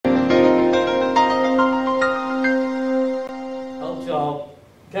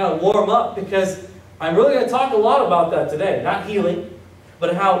kind of warm up, because I'm really going to talk a lot about that today. Not healing,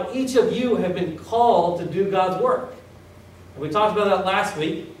 but how each of you have been called to do God's work. And we talked about that last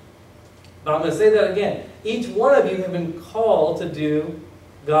week, but I'm going to say that again. Each one of you have been called to do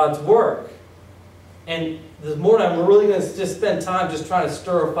God's work. And this morning, we're really going to just spend time just trying to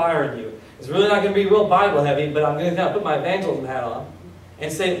stir a fire in you. It's really not going to be real Bible heavy, but I'm going to kind of put my evangelism hat on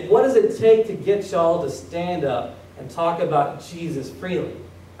and say, what does it take to get y'all to stand up and talk about Jesus freely?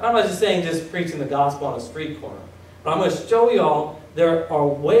 And I'm not just saying just preaching the gospel on a street corner, but I'm going to show y'all there are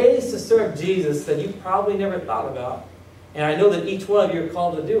ways to serve Jesus that you probably never thought about. And I know that each one of you are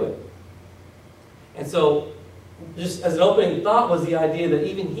called to do it. And so, just as an opening thought was the idea that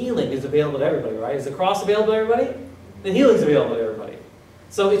even healing is available to everybody, right? Is the cross available to everybody? Then healing is available to everybody.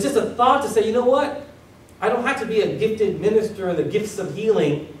 So it's just a thought to say, you know what? I don't have to be a gifted minister of the gifts of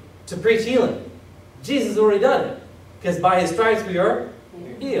healing to preach healing. Jesus has already done it. Because by His stripes we are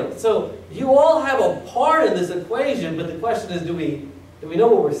healed. So you all have a part in this equation, but the question is, do we know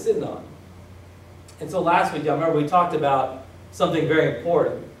what we're sitting on? And so last week, I remember we talked about something very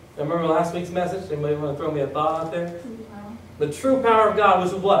important. Remember last week's message? Anybody want to throw me a thought out there? The true power of God,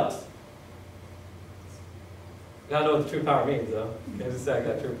 which was what? You gotta know what the true power means, though. Okay, just say I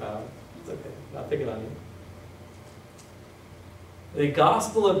got true power. It's okay. I'm not picking on you. The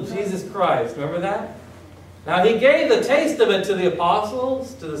gospel of Jesus Christ. Remember that? Now, He gave the taste of it to the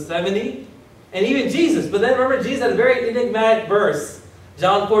apostles, to the 70, and even Jesus. But then remember, Jesus had a very enigmatic verse.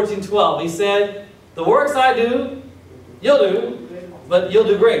 John 14:12. He said, the works I do, you'll do, but you'll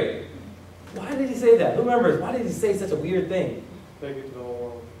do greater. Why did He say that? Who remembers? Why did He say such a weird thing?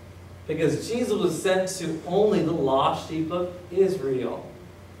 Because Jesus was sent to only the lost sheep of Israel.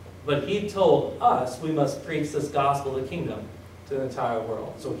 But He told us we must preach this gospel of the kingdom to the entire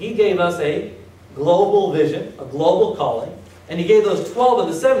world. So He gave us a global vision, a global calling. And He gave those 12 of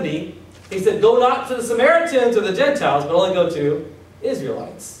the 70, He said, go not to the Samaritans or the Gentiles, but only go to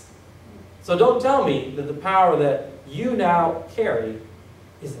Israelites. So don't tell me that the power that you now carry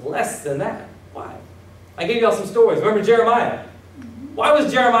is less than that. Why? I gave you all some stories. Remember Jeremiah? Why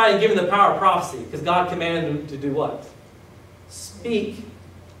was Jeremiah given the power of prophecy? Because God commanded him to do what? Speak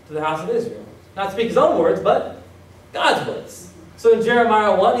to the house of Israel. Not speak his own words, but God's words. So in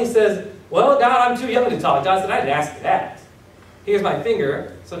Jeremiah 1, he says, well, God, I'm too young to talk. God said, I didn't ask for that. Here's my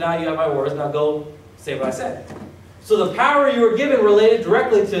finger, so now you have my words. Now go say what I said. So the power you were given related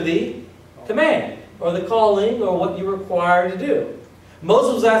directly to the command, or the calling, or what you were required to do.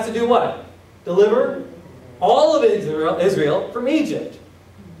 Moses was asked to do what? Deliver all of Israel from Egypt.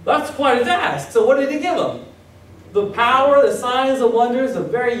 That's quite a task. So what did He give them? The power, the signs, the wonders, a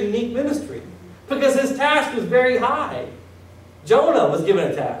very unique ministry. Because his task was very high. Jonah was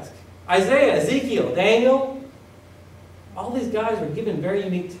given a task. Isaiah, Ezekiel, Daniel. All these guys were given very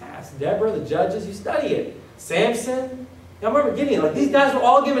unique tasks. Deborah, the judges, you study it. Samson. I remember Gideon. Like, these guys were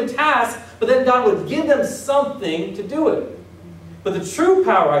all given tasks, but then God would give them something to do it. But the true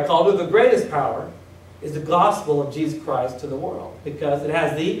power, I call it, the greatest power, is the gospel of Jesus Christ to the world, because it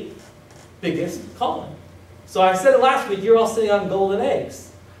has the biggest calling. So I said it last week, you're all sitting on golden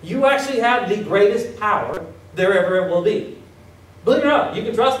eggs. You actually have the greatest power there ever will be. Believe it or not, you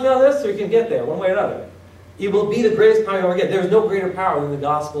can trust me on this, or you can get there one way or another. It will be the greatest power you ever get. There's no greater power than the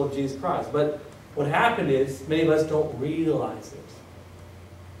gospel of Jesus Christ. But what happened is, many of us don't realize it.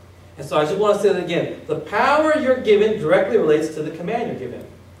 And so I just want to say that again. The power you're given directly relates to the command you're given.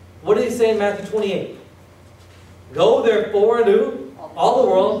 What did He say in Matthew 28? Go therefore into all the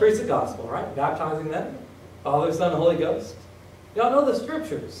world and preach the gospel, right? Baptizing them, Father, Son, and Holy Ghost. Y'all know the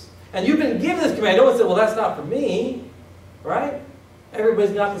scriptures. And you've been given this command. No one said, well, that's not for me, right?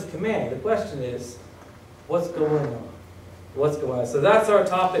 Everybody's got this command. The question is, what's going on? What's going on? So that's our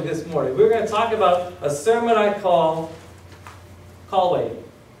topic this morning. We're going to talk about a sermon I call waiting.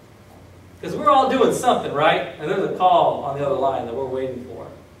 Because we're all doing something, right? And there's a call on the other line that we're waiting for.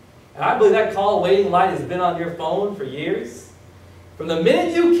 And I believe that call waiting light has been on your phone for years. From the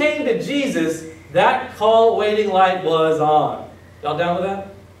minute you came to Jesus, that call waiting light was on. Y'all down with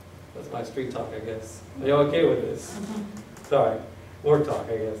that? That's my street talk, I guess. Are you okay with this? Sorry. Work talk,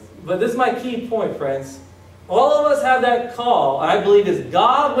 I guess. But this is my key point, friends. All of us have that call, I believe, is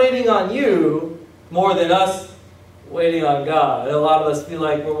God waiting on you more than us waiting on God. And a lot of us feel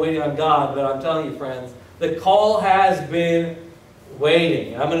like we're waiting on God, but I'm telling you, friends, the call has been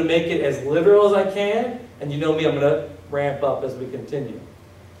waiting. I'm going to make it as literal as I can, and you know me, I'm going to ramp up as we continue.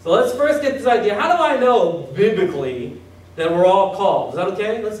 So let's first get this idea. How do I know biblically that we're all called? Is that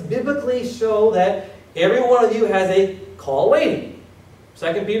okay? Let's biblically show that every one of you has a call waiting.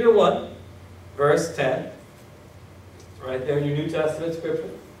 2 Peter 1, verse 10. It's right there in your New Testament scripture.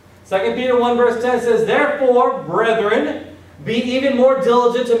 2 Peter 1 verse 10 says, therefore, brethren, be even more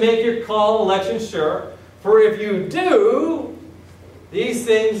diligent to make your call and election sure. For if you do these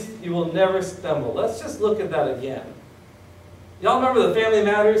things, you will never stumble. Let's just look at that again. Y'all remember the Family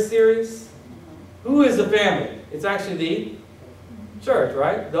Matters series? Who is the family? It's actually the church,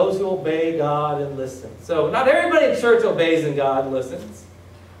 right? Those who obey God and listen. So not everybody in church obeys and God listens.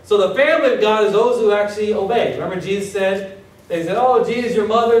 So the family of God is those who actually obey. Remember Jesus said, they said, oh, Jesus, your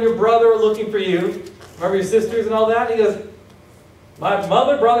mother and your brother are looking for you. Remember your sisters and all that? He goes, my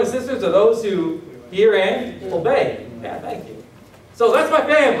mother, brother, and sisters are those who hear and obey. Yeah, thank you. So that's my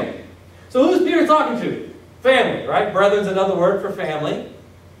family. So who's Peter talking to? Family, right? Brethren's another word for family.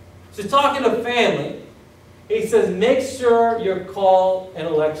 So he's talking to family. He says, make sure your call and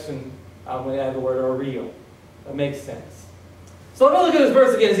election, I'm going to add the word, are real. That makes sense. So let me look at this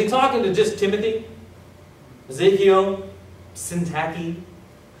verse again. Is he talking to just Timothy? Ezekiel? Syntyche?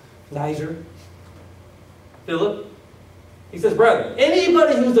 Niger? Philip? He says, brethren,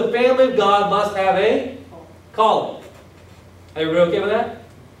 anybody who's a family of God must have a calling. Are you okay with that?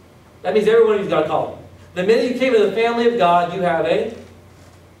 That means everyone who's got a calling. The minute you came to the family of God, you have a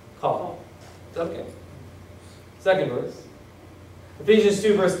calling. It's okay. Second verse. Ephesians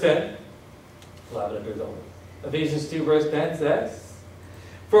 2 verse 10. Ephesians 2 verse 10 says,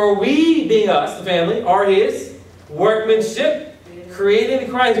 for we, being us, the family, are His workmanship, created in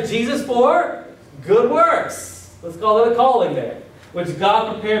Christ Jesus for good works. Let's call it a calling there. Which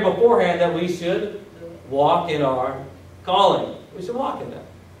God prepared beforehand that we should walk in our calling. We should walk in that.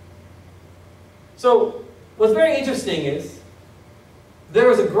 So, what's very interesting is, there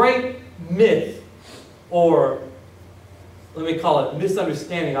was a great myth, or let me call it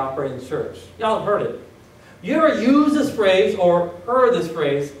misunderstanding operating in the church. Y'all have heard it. You ever use this phrase or heard this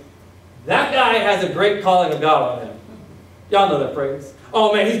phrase, that guy has a great calling of God on him? Y'all know that phrase.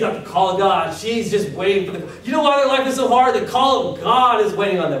 Oh man, he's got the call of God. She's just waiting for the... You know why their life is so hard? The call of God is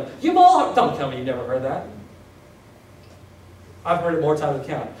waiting on them. You've all... Don't tell me you've never heard that. I've heard it more times than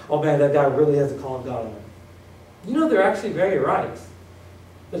count. Oh man, that guy really has the call of God on him. You know they're actually very right.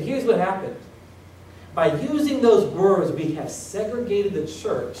 But here's what happened. By using those words, we have segregated the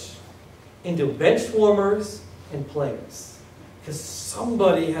church into bench warmers and players. Because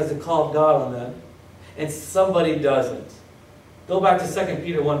somebody has the call of God on them, and somebody doesn't. Go back to 2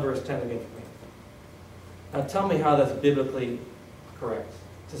 Peter 1 verse 10 again for me. Now tell me how that's biblically correct.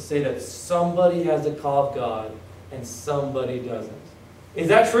 To say that somebody has the call of God and somebody doesn't. Is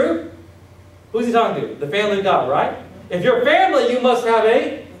that true? Who's he talking to? The family of God, right? If you're family, you must have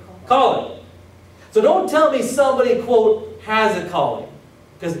a calling. So don't tell me somebody, quote, has a calling.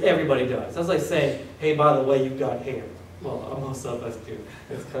 Because everybody does. That's like saying, hey, by the way, you've got hair. Well, I'm most of us do.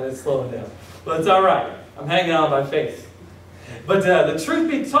 It's kind of slowing down. But it's all right. I'm hanging on by faith. But the truth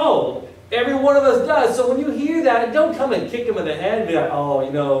be told, every one of us does. So when you hear that, don't come and kick him in the head and be like, oh,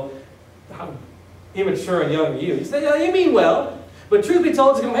 you know, how immature and young are you? You say, oh, you mean well. But truth be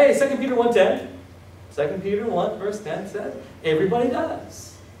told, it's hey, 2 Peter 1:10. 2 Peter 1 verse 10 says, everybody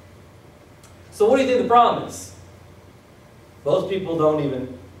does. So what do you think the problem is? Most people don't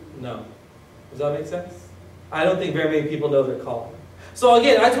even know. Does that make sense? I don't think very many people know their calling. So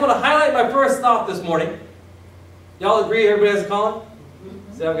again, I just want to highlight my first thought this morning. Y'all agree everybody has a calling?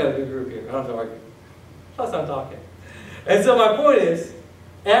 See, I've got a good group here. I don't have to argue. Plus I'm talking. And so my point is,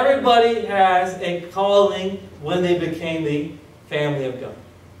 everybody has a calling when they became the family of God.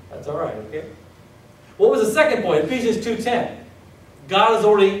 That's all right, okay? What was the second point? Ephesians 2:10. God has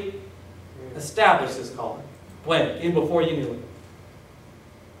already established this calling. When? Even before you knew it.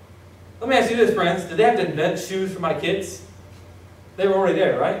 Let me ask you this, friends. Did they have to invent shoes for my kids? They were already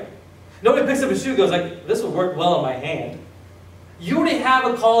there, right? Nobody picks up a shoe and goes like, this would work well on my hand. You already have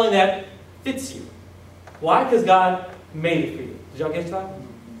a calling that fits you. Why? Because God made it for you. Did y'all get that?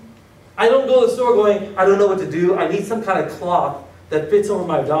 I don't go to the store going, I don't know what to do. I need some kind of cloth that fits over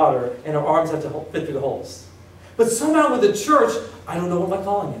my daughter and her arms have to fit through the holes. But somehow with the church, I don't know what my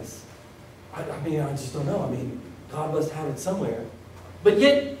calling is. I just don't know. God must have it somewhere. But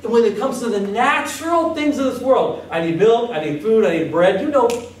yet, when it comes to the natural things of this world, I need milk, I need food, I need bread, you know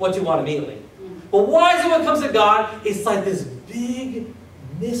what you want immediately. But why is it when it comes to God, it's like this big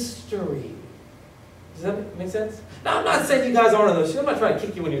mystery? Does that make sense? Now, I'm not saying you guys aren't on those. I'm not trying to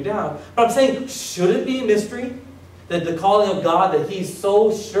kick you when you're down. But I'm saying, should it be a mystery that the calling of God that He's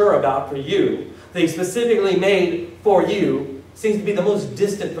so sure about for you, that He specifically made for you, seems to be the most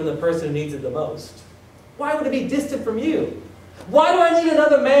distant from the person who needs it the most? Why would it be distant from you? Why do I need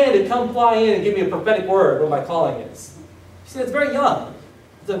another man to come fly in and give me a prophetic word what my calling is? You see, it's very young.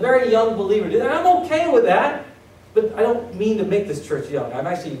 It's a very young believer. And I'm okay with that. But I don't mean to make this church young.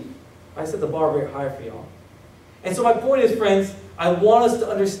 I set the bar very high for y'all. And so my point is, friends, I want us to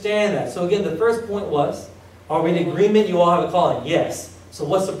understand that. So again, the first point was, are we in agreement you all have a calling? Yes. So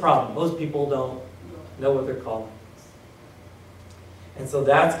what's the problem? Most people don't know what their calling is. And so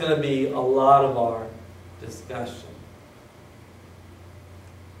that's going to be a lot of our discussion.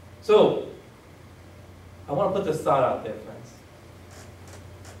 So, I want to put this thought out there, friends.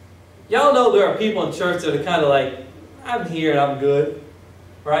 Y'all know there are people in church that are kind of like, I'm here and I'm good,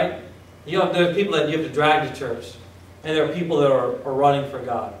 right? There are people that you have to drag to church. And there are people that are running for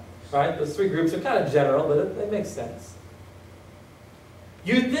God, right? Those three groups are kind of general, but they make sense.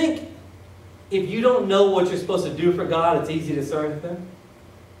 You think if you don't know what you're supposed to do for God, it's easy to serve Him?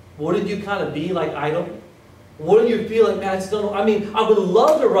 Wouldn't you kind of be like idle? Wouldn't you feel like, man, I just don't know? I mean, I would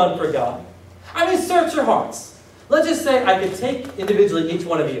love to run for God. I mean, search your hearts. Let's just say I could take individually each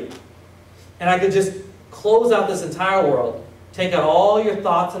one of you, and I could just close out this entire world, take out all your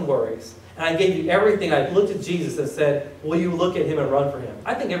thoughts and worries, and I gave you everything. I looked at Jesus and said, will you look at Him and run for Him?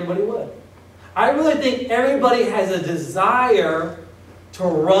 I think everybody would. I really think everybody has a desire to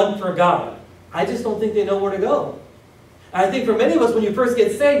run for God. I just don't think they know where to go. And I think for many of us, when you first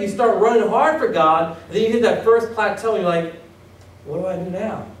get saved, you start running hard for God, and then you hit that first plateau, and you're like, what do I do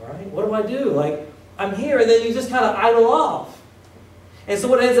now? Right? What do I do? Like, I'm here, and then you just kind of idle off. And so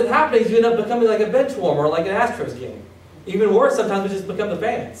what ends up happening is you end up becoming like a bench warmer, or like an Astros game. Even worse, sometimes we just become the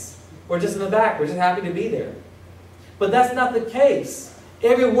fans. We're just in the back. We're just happy to be there. But that's not the case.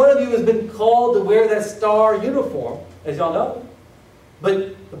 Every one of you has been called to wear that star uniform, as y'all know.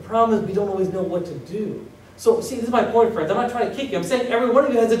 But the problem is we don't always know what to do. So, see, this is my point, friends. I'm not trying to kick you. I'm saying every one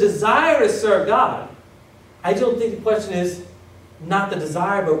of you has a desire to serve God. I don't think the question is not the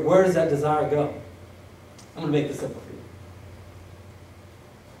desire, but where does that desire go? I'm going to make this simple for you.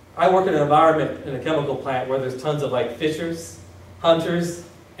 I work in an environment in a chemical plant where there's tons of like fishers, hunters,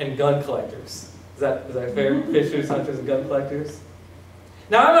 and gun collectors. Is that fair? Fishers, hunters, and gun collectors?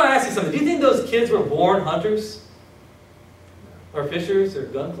 Now, I'm going to ask you something. Do you think those kids were born hunters? Or fishers, or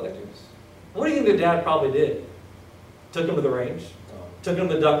gun collectors? What do you think their dad probably did? Took them to the range, took them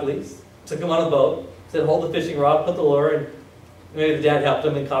to duck lease, took them on a boat, said hold the fishing rod, put the lure, and maybe the dad helped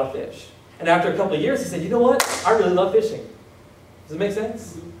them and caught a fish. And after a couple of years, he said, you know what? I really love fishing. Does it make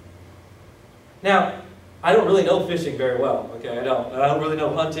sense? Now, I don't really know fishing very well, okay? I don't. And I don't really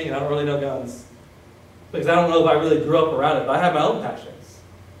know hunting, and I don't really know guns. Because I don't know if I really grew up around it, but I have my own passions.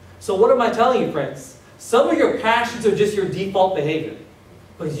 So what am I telling you, friends? Some of your passions are just your default behavior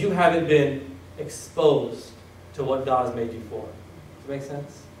because you haven't been exposed to what God has made you for. Does it make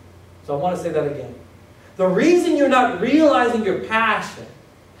sense? So I want to say that again. The reason you're not realizing your passion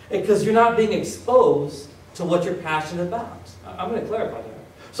is because you're not being exposed to what you're passionate about. I'm going to clarify that.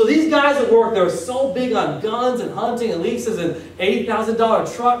 So these guys at work, they're so big on guns and hunting and leases and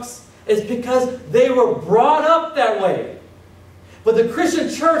 $80,000 trucks. It's because they were brought up that way. But the Christian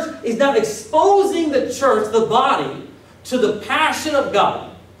church is not exposing the church, the body, to the passion of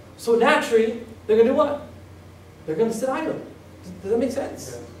God. So naturally, they're going to do what? They're going to sit idle. Does that make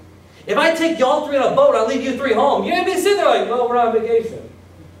sense? Yeah. If I take y'all three on a boat, I'll leave you three home. You're going to be sitting there like, well, we're on vacation.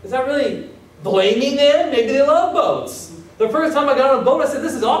 Is that really blaming them? Maybe they love boats. The first time I got on a boat, I said,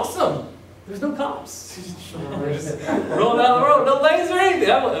 this is awesome. There's no cops. Roll down the road, no lanes or anything.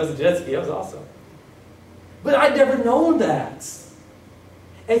 That was a jet ski. That was awesome. But I'd never known that.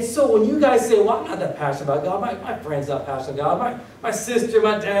 And so when you guys say, well, I'm not that passionate about God. My friend's not passionate about God. My sister,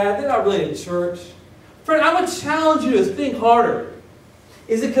 my dad, they're not really in church. Friend, I would challenge you to think harder.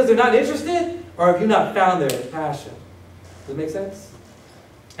 Is it because they're not interested? Or have you not found their passion? Does it make sense?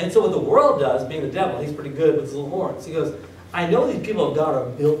 And so what the world does, being the devil, he's pretty good with his little horns. He goes, I know these people of God are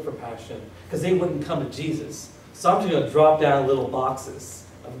built for passion because they wouldn't come to Jesus. So I'm just going to drop down little boxes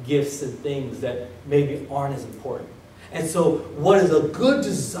of gifts and things that maybe aren't as important. And so what is a good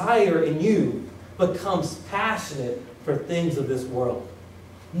desire in you becomes passionate for things of this world.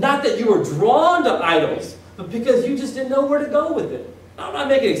 Not that you were drawn to idols, but because you just didn't know where to go with it. I'm not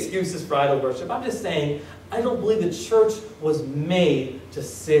making excuses for idol worship. I'm just saying I don't believe the church was made to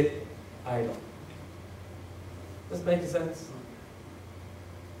sit idle. Does this make sense?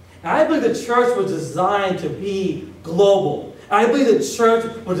 Now, I believe the church was designed to be global. I believe the church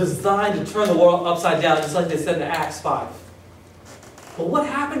was designed to turn the world upside down, just like they said in Acts 5. But what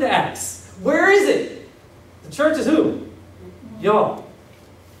happened to Acts? Where is it? The church is who? Y'all.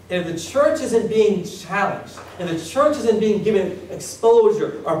 If the church isn't being challenged, and the church isn't being given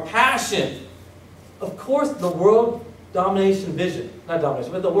exposure or passion, of course the world domination vision, not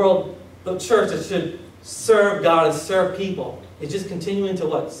domination, but the church that should serve God and serve people is just continuing to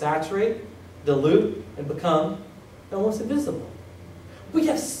what? Saturate, dilute, and become and almost invisible. We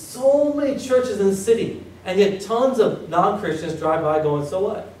have so many churches in the city, and yet tons of non-Christians drive by going, so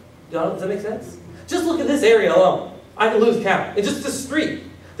what? Does that make sense? Just look at this area alone. I can lose count. It's just this street.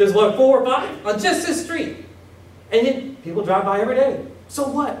 There's what, 4 or 5 on just this street. And yet people drive by every day. So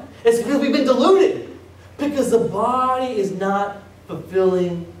what? It's because we've been deluded. Because the body is not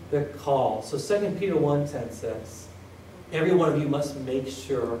fulfilling their call. So 2 Peter 1:10 says, every one of you must make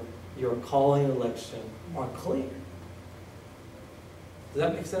sure your calling and election are clear. Does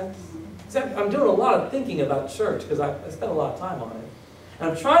that make sense? I'm doing a lot of thinking about church because I spent a lot of time on it. And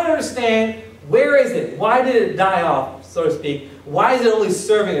I'm trying to understand, where is it? Why did it die off, so to speak? Why is it only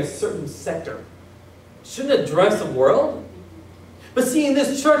serving a certain sector? Shouldn't it address the world? But see, in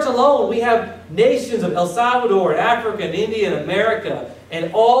this church alone, we have nations of El Salvador and Africa and India and America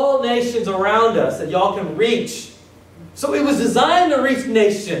and all nations around us that y'all can reach. So it was designed to reach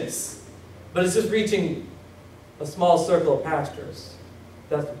nations, but it's just reaching a small circle of pastors.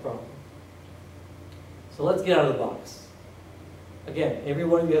 That's the problem. So let's get out of the box. Again, every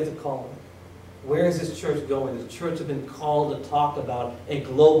one of you has a calling. Where is this church going? The church has been called to talk about a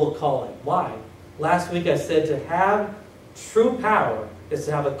global calling. Why? Last week I said to have true power is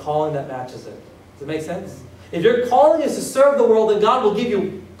to have a calling that matches it. Does it make sense? If your calling is to serve the world, then God will give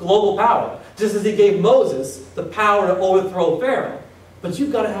you global power. Just as He gave Moses the power to overthrow Pharaoh. But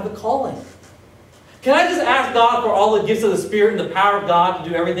you've got to have a calling. Can I just ask God for all the gifts of the Spirit and the power of God to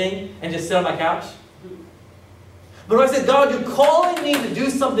do everything and just sit on my couch? But if I said, God, you're calling me to do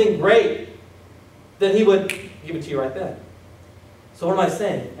something great, then He would give it to you right then. So what am I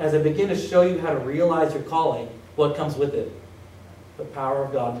saying? As I begin to show you how to realize your calling, what comes with it? The power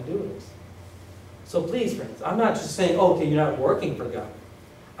of God to do it. So please, friends, I'm not just saying, oh, okay, you're not working for God.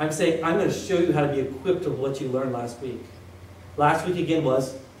 I'm saying I'm going to show you how to be equipped with what you learned last week. Last week, again,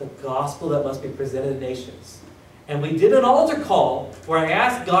 was the gospel that must be presented to nations. And we did an altar call where I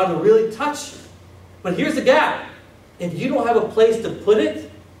asked God to really touch you. But here's the gap. If you don't have a place to put it,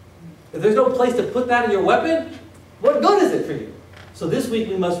 if there's no place to put that in your weapon, what good is it for you? So this week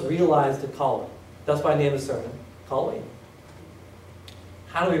we must realize the calling. That's why I named the sermon, Calling.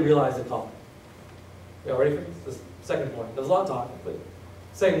 How do we realize the calling? You all ready for this? The second point. There's a lot of talking, but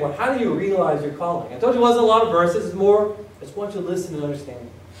second point, how do you realize your calling? I told you it wasn't a lot of verses, it's more, I just want you to listen and understand.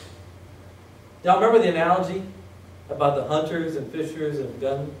 Y'all remember the analogy about the hunters and fishers and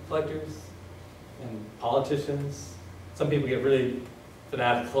gun collectors and politicians? Some people get really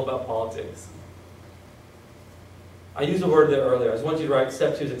fanatical about politics. I used a word there earlier. I just want you to write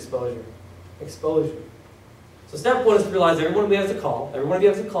step 2 is exposure. Exposure. So step 1 is to realize everyone of you has a call. Every one of you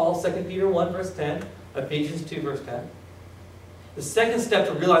has a call. 2 Peter 1 verse 10. Ephesians 2 verse 10. The second step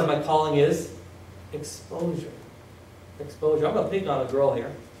to realize my calling is exposure. Exposure. I'm going to pick on a girl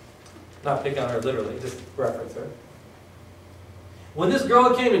here. Not pick on her literally, just reference her. When this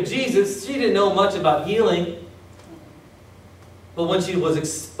girl came to Jesus, she didn't know much about healing. But when she was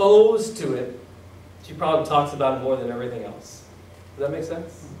exposed to it, she probably talks about it more than everything else. Does that make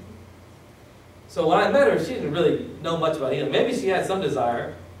sense? So when I met her, she didn't really know much about healing. Maybe she had some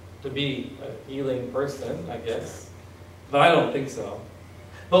desire to be a healing person, I guess. But I don't think so.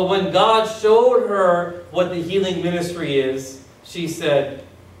 But when God showed her what the healing ministry is, she said,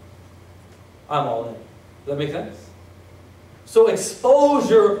 I'm all in. Does that make sense? So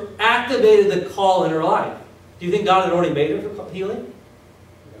exposure activated the call in her life. Do you think God had already made her for healing?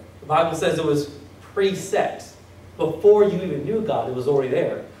 The Bible says it was preset. Before you even knew God, it was already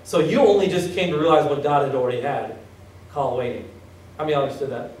there. So you only just came to realize what God had already had. Call waiting. How many of y'all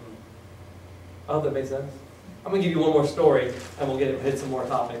understood that? I hope that made sense. I'm going to give you one more story, and we'll hit some more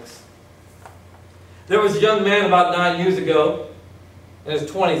topics. There was a young man about 9 years ago, in his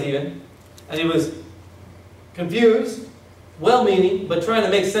 20s even, and he was confused, well-meaning, but trying to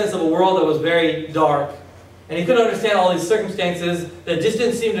make sense of a world that was very dark. And he couldn't understand all these circumstances that just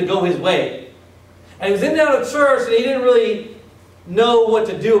didn't seem to go his way. And he was in and out of church, and he didn't really know what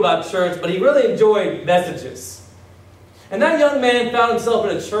to do about church, but he really enjoyed messages. And that young man found himself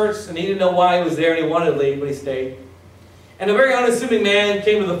in a church, and he didn't know why he was there, and he wanted to leave, but he stayed. And a very unassuming man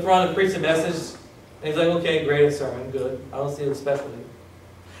came to the front and preached a message. And he's like, okay, great sermon, good. I don't see it especially.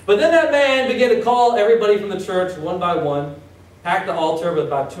 But then that man began to call everybody from the church one by one, packed the altar with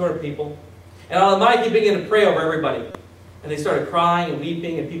about 200 people. And on the mic, he began to pray over everybody. And they started crying and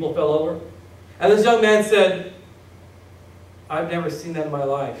weeping, and people fell over. And this young man said, I've never seen that in my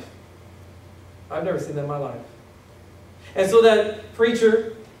life. I've never seen that in my life. And so that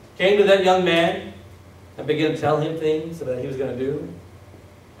preacher came to that young man and began to tell him things that he was going to do.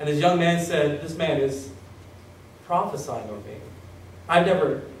 And this young man said, this man is prophesying over me. I've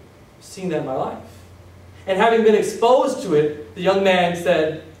never seen that in my life. And having been exposed to it, the young man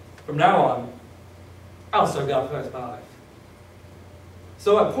said, from now on, I'll serve God for the rest of my life.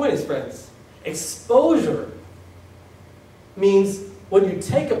 So my point is, friends, exposure means when you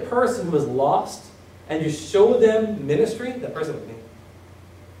take a person who is lost and you show them ministry, that person with me,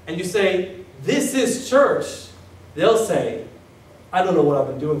 and you say, this is church, they'll say, I don't know what I've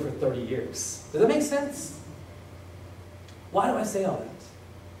been doing for 30 years. Does that make sense? Why do I say all that?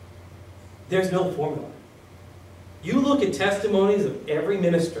 There's no formula. You look at testimonies of every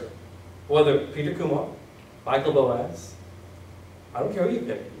minister, whether Peter Kumar, Michael Boaz, I don't care who you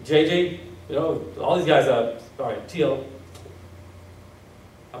pick, JJ, all these guys, Teal,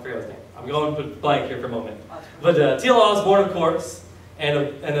 I forget his name. I'm going blank here for a moment. But Teal Osborne, of course,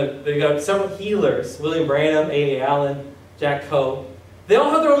 and they got several healers, William Branham, A.A. Allen, Jack Coe. They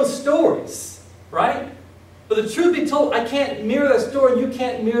all have their own stories, right? But the truth be told, I can't mirror that story, and you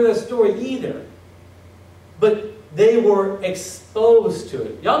can't mirror that story either. But they were exposed to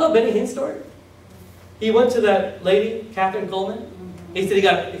it. Y'all know Benny Hinn's story? He went to that lady, Catherine Coleman. He said he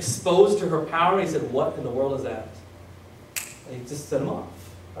got exposed to her power. He said, what in the world is that? And he just set him off.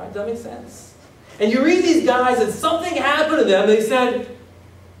 Right? Does that make sense? And you read these guys and something happened to them. They said,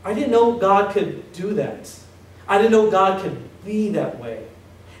 I didn't know God could do that. I didn't know God could be that way.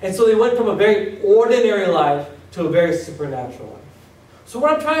 And so they went from a very ordinary life to a very supernatural life. So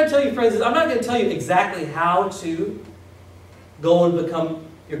what I'm trying to tell you, friends, is I'm not going to tell you exactly how to go and become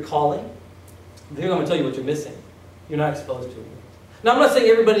your calling. Here's what I'm going to tell you what you're missing. You're not exposed to it. Now, I'm not saying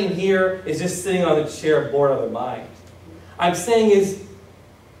everybody in here is just sitting on the chair bored out of their mind. I'm saying is,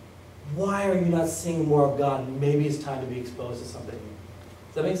 why are you not seeing more of God? Maybe it's time to be exposed to something new.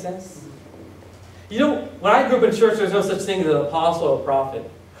 Does that make sense? You know, when I grew up in church, there's no such thing as an apostle or a prophet.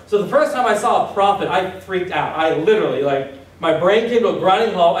 So the first time I saw a prophet, I freaked out. I literally, my brain came to a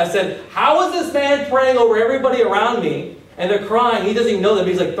grinding halt. I said, how is this man praying over everybody around me? And they're crying. He doesn't even know that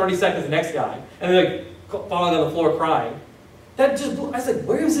he's like 30 seconds the next guy. And they're falling on the floor crying. That just blew. I said,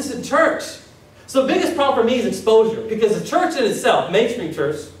 where is this in church? So the biggest problem for me is exposure. Because the church in itself, mainstream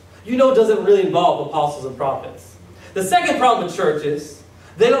church, doesn't really involve apostles and prophets. The second problem with church is,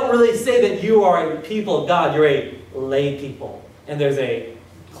 they don't really say that you are a people of God. You're a lay people. And there's a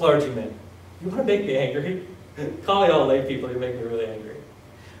clergyman. You want to make me angry? Call me all lay people. You make me really angry.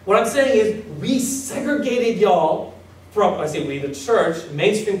 What I'm saying is, we segregated y'all from, I say we, the church,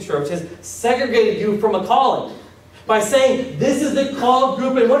 mainstream church, has segregated you from a calling. By saying, this is the called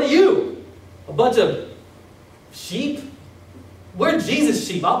group, and what are you? A bunch of sheep? We're Jesus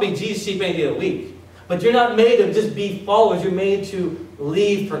sheep. I'll be Jesus sheep any day of the week. But you're not made to just be followers. You're made to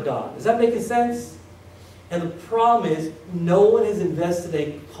lead for God. Is that making sense? And the problem is, no one has invested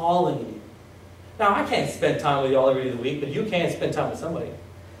a calling in you. Now, I can't spend time with y'all every day of the week, but you can spend time with somebody.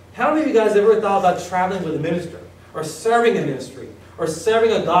 How many of you guys ever thought about traveling with a minister, or serving a ministry, or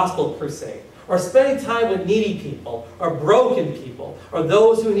serving a gospel crusade, or spending time with needy people, or broken people, or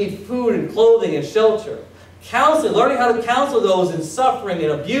those who need food and clothing and shelter? Counseling, learning how to counsel those in suffering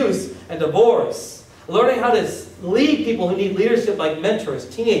and abuse and divorce. Learning how to lead people who need leadership like mentors,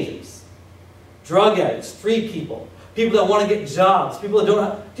 teenagers, drug addicts, street people, people that want to get jobs, people that don't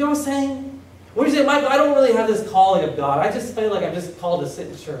have, do you know what I'm saying? When you say, Michael, I don't really have this calling of God. I just feel like I'm just called to sit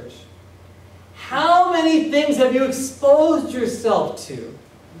in church. How many things have you exposed yourself to?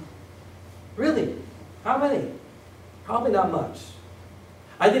 Really? How many? Probably not much.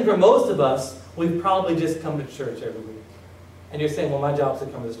 I think for most of us, we've probably just come to church every week. And you're saying, well, my job's to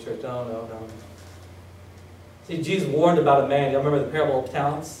come to this church. No. See, Jesus warned about a man. You remember the parable of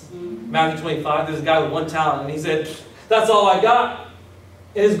talents? Matthew 25, there's a guy with 1 talent. And he said, that's all I got.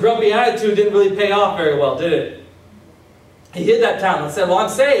 And his grumpy attitude didn't really pay off very well, did it? He hid that talent and said, well, I'm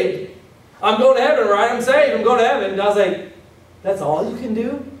saved. I'm going to heaven, right? I'm saved. I'm going to heaven. And I was like, that's all you can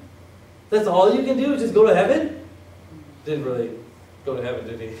do? That's all you can do? Just go to heaven? Didn't really go to heaven,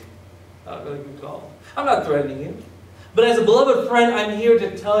 did he? Not a really good call. I'm not threatening you. But as a beloved friend, I'm here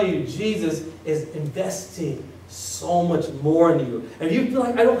to tell you Jesus is investing so much more in you. And if you feel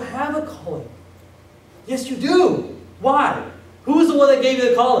like, I don't have a calling. Yes, you do. Why? Who is the one that gave you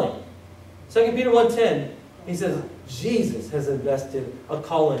the calling? 2 Peter 1:10. He says, Jesus has invested a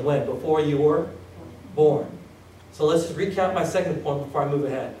calling when? Before you were born. So let's just recap my second point before I move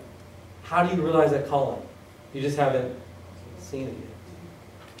ahead. How do you realize that calling? You just haven't seen it yet.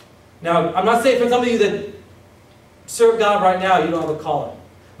 Now, I'm not saying for some of you that serve God right now, you don't have a calling.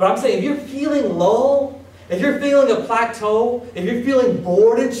 But I'm saying if you're feeling low, if you're feeling a plateau, if you're feeling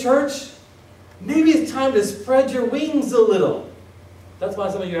bored in church, maybe it's time to spread your wings a little. That's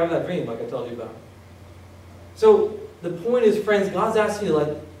why some of you have that dream, like I told you about. So the point is, friends, God's asking you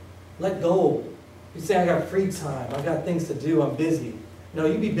to let go You say, I got free time. I got things to do. I'm busy. No,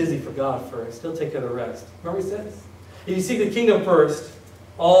 you be busy for God first. He'll take care of the rest. Remember what he says? If you seek the kingdom first,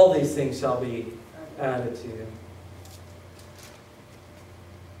 all these things shall be added to you.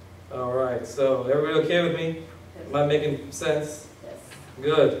 All right, so everybody okay with me? Am I making sense? Yes.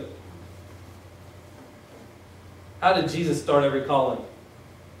 Good. How did Jesus start every calling?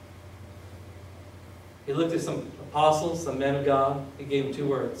 He looked at some apostles, some men of God. He gave them 2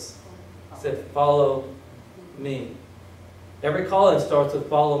 words. He said, follow me. Every calling starts with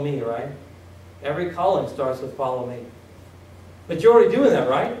follow me, right? Every calling starts with follow me. But you're already doing that,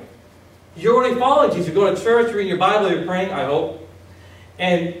 right? You're already following Jesus. You're going to church, you're reading your Bible, you're praying, I hope.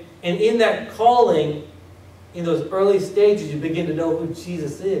 And in that calling, in those early stages, you begin to know who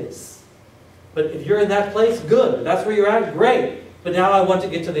Jesus is. But if you're in that place, good. That's where you're at, great. But now I want to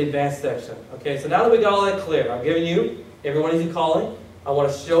get to the advanced section. Okay, so now that we got all that clear, I've given you, everyone is in calling. I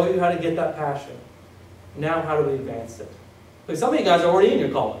want to show you how to get that passion. Now how do we advance it? Because some of you guys are already in your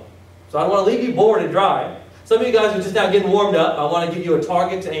calling. So I don't want to leave you bored and dry. Some of you guys are just now getting warmed up. I want to give you a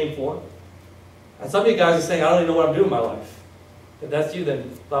target to aim for. And some of you guys are saying, I don't even know what I'm doing in my life. If that's you,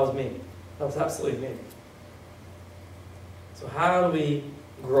 then that was me. That was absolutely me. So how do we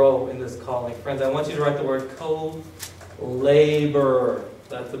grow in this calling? Friends, I want you to write the word co-laborer.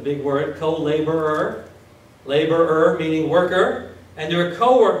 That's a big word, co-laborer. Laborer meaning worker, and you're a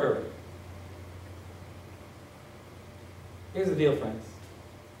co-worker. Here's the deal, friends.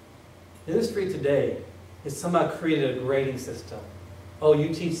 The industry today has somehow created a grading system. Oh,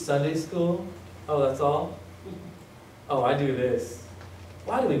 you teach Sunday school? Oh, that's all? Oh, I do this.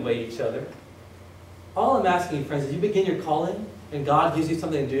 Why do we weigh each other? All I'm asking you, friends, is you begin your calling and God gives you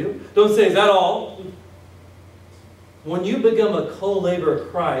something to do, don't say, is that all? When you become a co-laborer of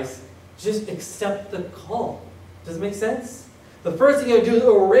Christ, just accept the call. Does it make sense? The first thing you have to do is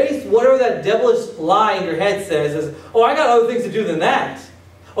erase whatever that devilish lie in your head says is, oh, I got other things to do than that.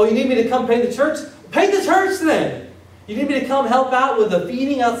 Oh, you need me to come paint the church? Paint the church then. You need me to come help out with the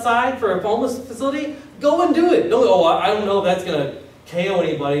feeding outside for a homeless facility? Go and do it. Don't, oh, I don't know if that's going to KO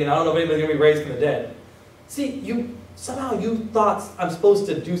anybody, and I don't know if anybody's going to be raised from the dead. See, somehow you thought I'm supposed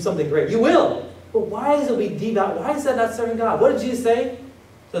to do something great. You will. But why is it we devout? Why is that not serving God? What did Jesus say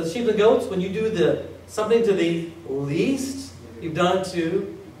to the sheep and goats? When you do something to the least, you've done it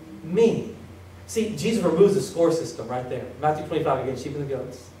to me. See, Jesus removes the score system right there. Matthew 25 again, sheep and the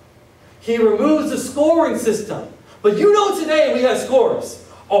goats. He removes the scoring system. But you know today we have scores.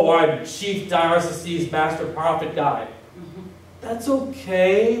 Oh, I'm chief diocese master prophet guy. That's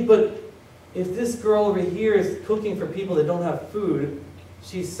okay, but if this girl over here is cooking for people that don't have food,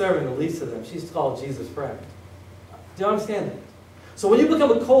 she's serving the least of them. She's called Jesus' friend. Do you understand that? So when you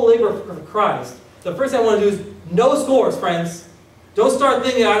become a co-laborer for Christ, the first thing I want to do is no scores, friends. Don't start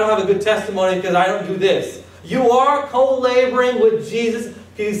thinking I don't have a good testimony because I don't do this. You are co-laboring with Jesus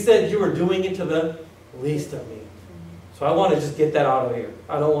because He said you were doing it to the least of me. So I want to just get that out of here.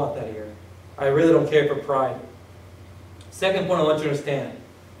 I don't want that here. I really don't care for pride. Second point I want you to understand.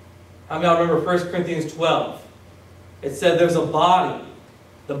 How many of y'all remember 1 Corinthians 12? It said there's a body.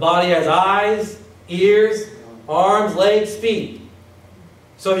 The body has eyes, ears, arms, legs, feet.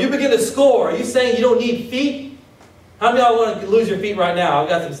 So if you begin to score, are you saying you don't need feet? How many of y'all want to lose your feet right now? I've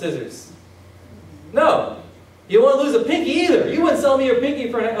got some scissors. No. You want to lose a pinky either. You wouldn't sell me your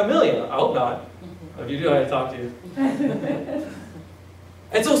pinky for $1 million. I hope not. If you do, I talk to you.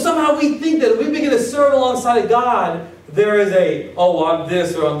 And so somehow we think that if we begin to serve alongside of God, there is oh, I'm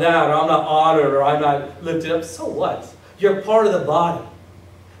this or I'm that, or I'm not honored, or I'm not lifted up. So what? You're part of the body.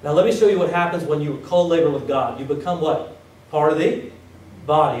 Now let me show you what happens when you co-labor with God. You become what? Part of the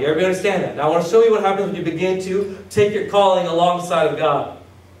body. Everybody understand that? Now I want to show you what happens when you begin to take your calling alongside of God.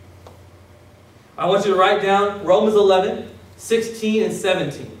 I want you to write down Romans 11, 16, and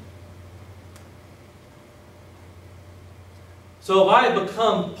 17. So if I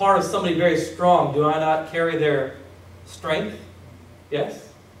become part of somebody very strong, do I not carry their strength? Yes.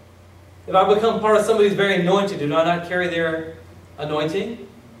 If I become part of somebody who's very anointed, do I not carry their anointing?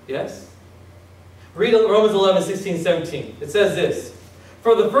 Yes. Read Romans 11, 16, 17. It says this.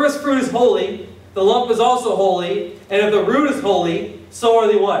 For the first fruit is holy, the lump is also holy, and if the root is holy, so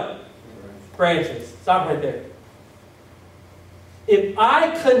are the what? Branches. Stop right there. If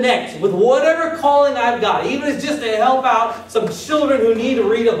I connect with whatever calling I've got, even if it's just to help out some children who need to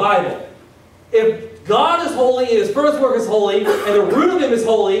read a Bible, if God is holy and His first work is holy, and the root of Him is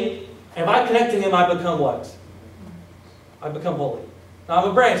holy, if I connect to Him, I become what? I become holy. Now I'm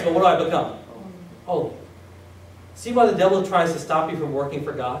a branch, but what do I become? Holy. See why the devil tries to stop you from working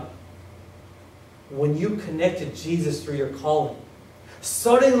for God? When you connect to Jesus through your calling.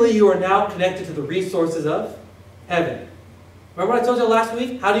 Suddenly you are now connected to the resources of heaven. Remember what I told you last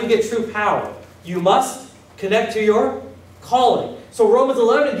week? How do you get true power? You must connect to your calling. So Romans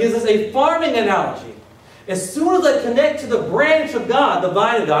 11 gives us a farming analogy. As soon as I connect to the branch of God, the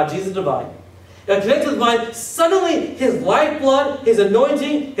vine of God, Jesus the vine, I connect to the vine, suddenly His lifeblood, His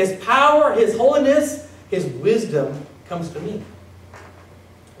anointing, His power, His holiness, His wisdom comes to me.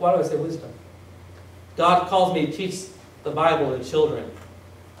 Why do I say wisdom? God calls me to teach the Bible to children.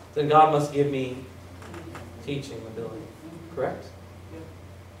 Then God must give me teaching ability. Correct?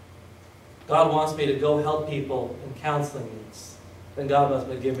 God wants me to go help people in counseling needs. Then God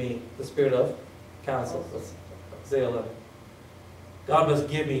must give me the spirit of counsel. That's Isaiah 11. God must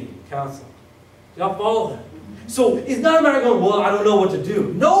give me counsel. Do y'all follow that? So it's not a matter of going, well, I don't know what to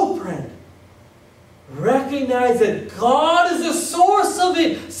do. No, friend. Recognize that God is the source of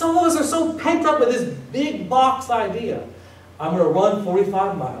it. Some of us are so pent up with this big box idea. I'm going to run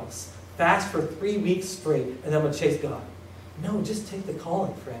 45 miles, fast for 3 weeks straight, and then I'm going to chase God. No, just take the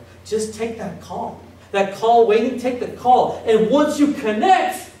calling, friend. Just take that call. That call waiting, take the call. And once you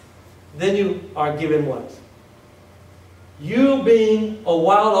connect, then you are given what? You being a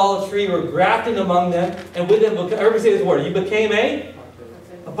wild olive tree, you were grafted among them, and with them, everybody say this word, you became a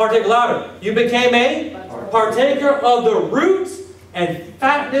partaker, louder. You became a partaker of the roots and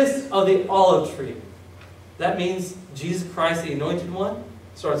fatness of the olive tree. That means Jesus Christ, the anointed one,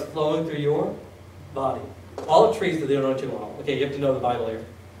 starts flowing through your body. Olive trees are the anointing oil. Okay, you have to know the Bible here.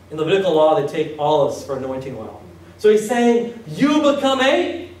 In Levitical law, they take olives for anointing oil. So he's saying, you become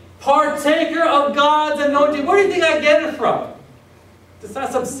a partaker of God's anointing. Where do you think I get it from? It's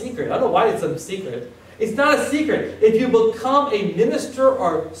not some secret. I don't know why it's some secret. It's not a secret. If you become a minister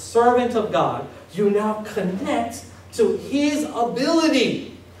or servant of God, you now connect to His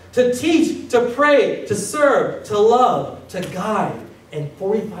ability to teach, to pray, to serve, to love, to guide, and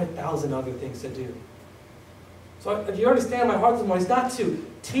 45,000 other things to do. So if you understand my heart this morning, it's not to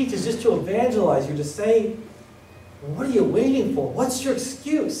teach, it's just to evangelize you, to say, what are you waiting for? What's your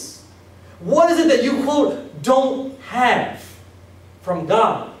excuse? What is it that you, quote, don't have from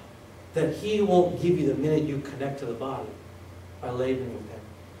God that He won't give you the minute you connect to the body by laboring with Him?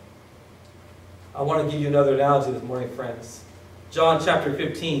 I want to give you another analogy this morning, friends. John chapter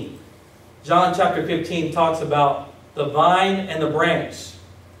 15. John chapter 15 talks about the vine and the branch.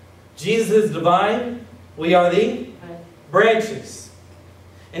 Jesus is the vine. We are the branches.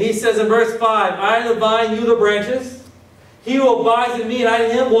 And He says in verse 5, I am the vine, you the branches. He who abides in me and I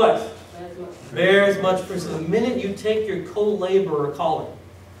in him, what? Bears much fruit. So the minute you take your co-laborer calling.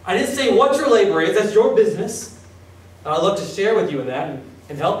 I didn't say what your labor is. That's your business. I'd love to share with you in that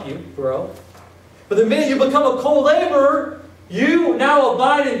and help you grow. But the minute you become a co-laborer, you now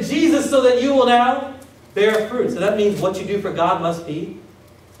abide in Jesus so that you will now bear fruit. So that means what you do for God must be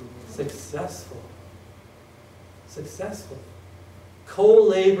successful. Successful.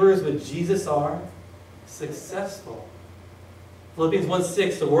 Co-laborers with Jesus are successful. Philippians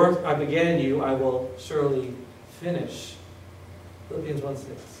 1:6, the work I began in you, I will surely finish. Philippians 1:6.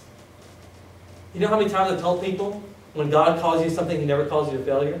 You know how many times I've told people, when God calls you something, He never calls you to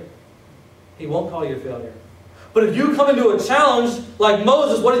failure? He won't call you a failure. But if you come into a challenge like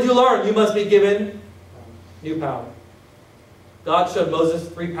Moses, what did you learn? You must be given new power. God showed Moses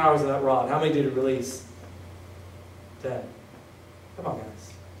 3 powers of that rod. How many did He release? 10. Come on,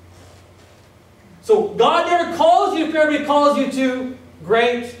 guys. So God never calls you to failure, but He calls you to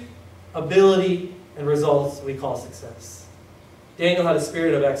great ability and results we call success. Daniel had a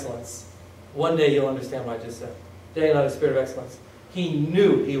spirit of excellence. One day you'll understand what I just said. Daniel had a spirit of excellence. He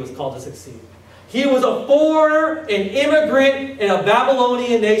knew he was called to succeed. He was a foreigner, an immigrant in a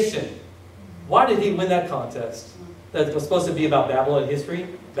Babylonian nation. Why did he win that contest? That was supposed to be about Babylonian history,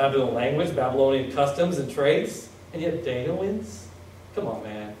 Babylonian language, Babylonian customs and trades. And yet Daniel wins? Come on,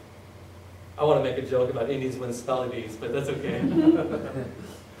 man. I want to make a joke about Indians winning spelling bees, but that's okay.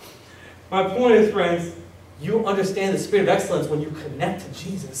 My point is, friends, you understand the spirit of excellence when you connect to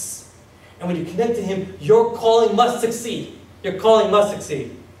Jesus. And when you connect to Him, your calling must succeed. Your calling must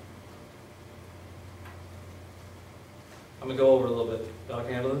succeed. I'm going to go over a little bit. Y'all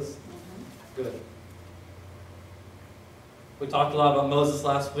can handle this? Good. We talked a lot about Moses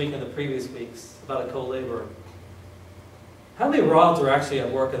last week and the previous weeks, about a co-laborer. How many rods were actually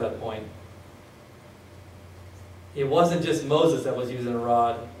at work at that point? It wasn't just Moses that was using a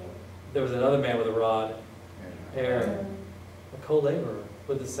rod. There was another man with a rod. Aaron. A co-laborer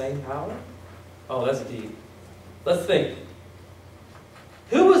with the same power? Oh, that's deep. Let's think.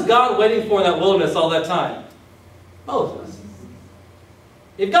 Who was God waiting for in that wilderness all that time? Moses.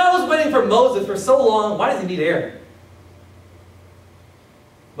 If God was waiting for Moses for so long, why does He need Aaron?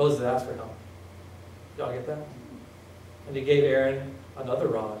 Moses asked for help. Y'all get that? And he gave Aaron another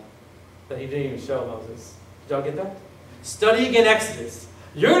rod that he didn't even show Moses. Did y'all get that? Study again Exodus.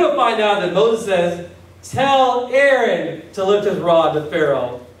 You're going to find out that Moses says, tell Aaron to lift his rod to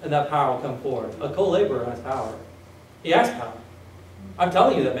Pharaoh, and that power will come forward. A co-laborer has power. He has power. I'm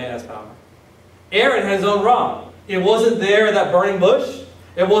telling you that man has power. Aaron had his own rod. It wasn't there in that burning bush.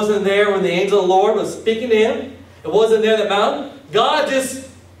 It wasn't there when the angel of the Lord was speaking to him. It wasn't there in the mountain. God just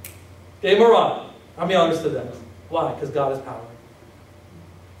gave him a rod. How many understood that? Why? Because God has power.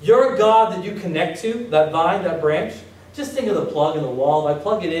 Your God that you connect to, that vine, that branch, just think of the plug in the wall. If I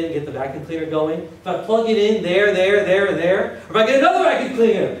plug it in and get the vacuum cleaner going, if I plug it in there, and there, or if I get another vacuum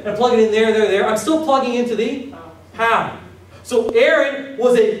cleaner and plug it in there, I'm still plugging into the power. So Aaron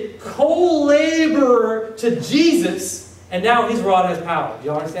was a co-laborer to Jesus, and now his rod has power. Do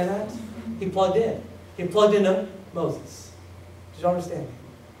you understand that? He plugged in. He plugged into Moses. Did you understand?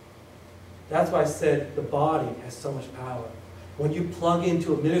 That's why I said the body has so much power. When you plug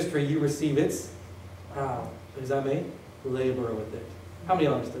into a ministry, you receive its power. What does that mean? Labor with it. How many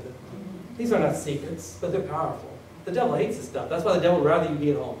understood that? These are not secrets, but they're powerful. The devil hates this stuff. That's why the devil would rather you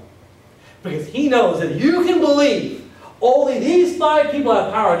be at home. Because he knows that you can believe only these 5 people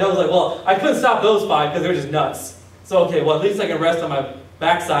have power. And the devil's like, well, I couldn't stop those 5 because they're just nuts. So, okay, well, at least I can rest on my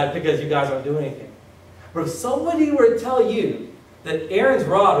backside because you guys aren't doing anything. But if somebody were to tell you that Aaron's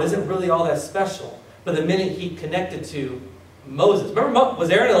rod isn't really all that special, but the minute he connected to Moses. Remember, was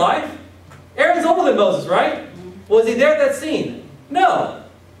Aaron alive? Aaron's older than Moses, right? Was he there at that scene? No.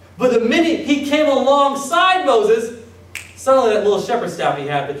 But the minute he came alongside Moses, suddenly that little shepherd staff he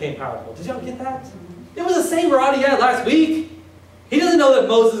had became powerful. Did y'all get that? It was the same rod he had last week. He doesn't know that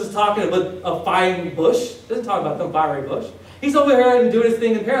Moses is talking about a fiery bush. He doesn't talk about some fiery bush. He's over here and doing his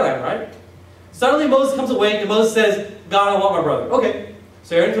thing in Pearland, right? Suddenly Moses comes awake and Moses says, God, I want my brother. Okay.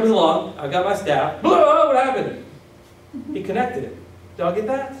 So Aaron comes along. I've got my staff. Blah, what happened? He connected it. Did y'all get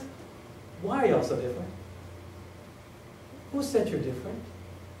that? Why are y'all so different? Who said you're different?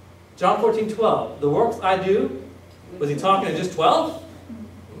 John 14:12. The works I do. Was he talking to just 12?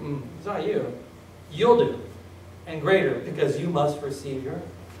 It's not you. You'll do. And greater, because you must receive your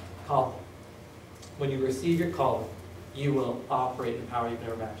calling. When you receive your calling, you will operate in power you've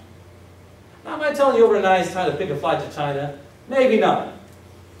never imagined. Now, am I telling you overnight it's time to pick a flight to China? Maybe not.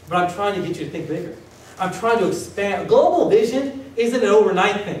 But I'm trying to get you to think bigger. I'm trying to expand. Global vision isn't an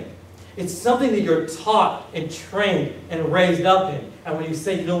overnight thing. It's something that you're taught and trained and raised up in. And when you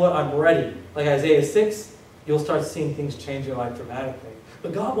say, you know what, I'm ready, like Isaiah 6, you'll start seeing things change your life dramatically.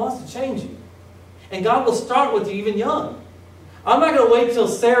 But God wants to change you. And God will start with you even young. I'm not going to wait till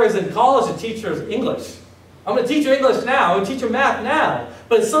Sarah's in college to teach her English. I'm going to teach her English now. I'm going to teach her math now.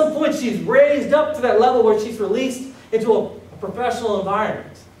 But at some point, she's raised up to that level where she's released into a professional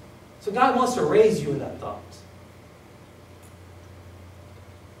environment. So God wants to raise you in that thought.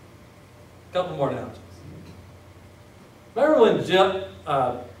 A couple more analogies. Remember when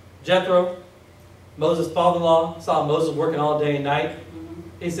Jethro, Moses' father-in-law, saw Moses working all day and night?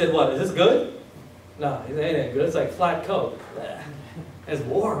 He said, what, is this good? No, it ain't good. It's like flat coat. It's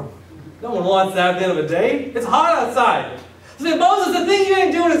warm. No one wants that at the end of the day. It's hot outside. He said, Moses, the thing you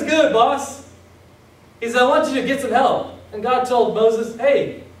ain't doing is good, boss. He said, I want you to get some help. And God told Moses,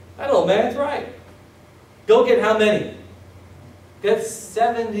 hey, that old man's right. Go get how many? Get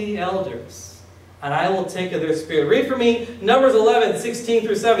 70 elders, and I will take of their spirit. Read for me Numbers 11, 16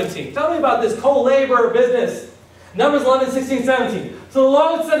 through 17. Tell me about this co-laborer business. Numbers 11, 16, 17. So the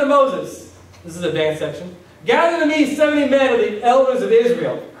Lord said to Moses, this is the advanced section, gather to me 70 men of the elders of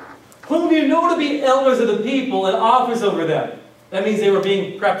Israel, whom you know to be elders of the people and officers over them. That means they were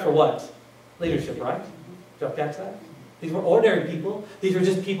being prepped for what? Leadership, right? Did y'all catch that? These were ordinary people. These were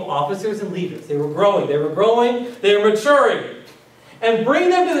just people, officers and leaders. They were growing. They were growing. They were maturing. And bring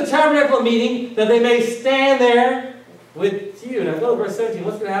them to the tabernacle meeting that they may stand there with you. Now go to verse 17.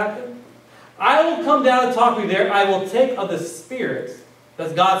 What's going to happen? I will come down and talk to you there. I will take of the Spirit.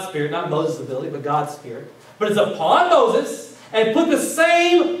 That's God's Spirit, not Moses' ability, but God's Spirit. But it's upon Moses, and put the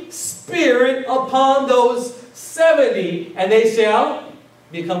same Spirit upon those 70, and they shall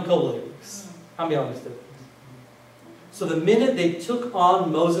become co-laborers. How many understood? So the minute they took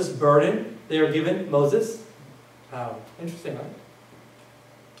on Moses' burden, they were given Moses power. Interesting, right?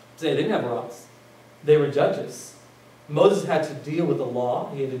 They didn't have rods. They were judges. Moses had to deal with the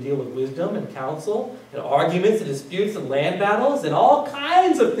law. He had to deal with wisdom and counsel and arguments and disputes and land battles and all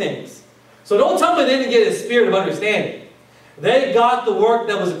kinds of things. So don't tell me they didn't get a spirit of understanding. They got the work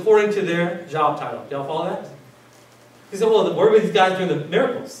that was according to their job title. Y'all follow that? He said, well, where were these guys doing the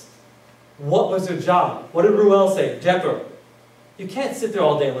miracles? What was their job? What did Ruel say? Jethro. You can't sit there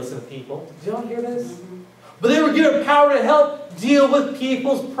all day and listen to people. Did y'all hear this? But they were given power to help deal with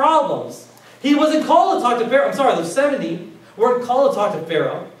people's problems. He wasn't called to talk to Pharaoh. I'm sorry, those 70 weren't called to talk to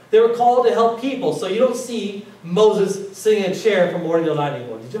Pharaoh. They were called to help people. So you don't see Moses sitting in a chair from morning till night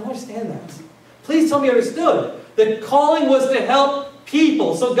anymore. Did you understand that? Please tell me you understood. The calling was to help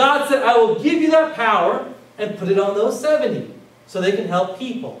people. So God said, I will give you that power and put it on those 70 so they can help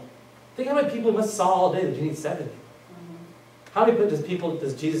people. Think how many people you must saw all day that you need 70. How many people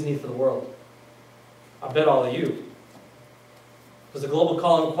does Jesus need for the world? I bet all of you. Does the global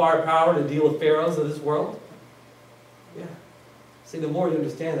calling require power to deal with pharaohs of this world? Yeah. See, the more you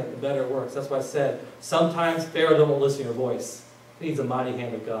understand that, the better it works. That's why I said, sometimes Pharaoh don't listen to your voice. He needs a mighty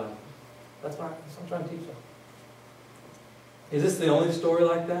hand of God. That's what I'm trying to teach you. Is this the only story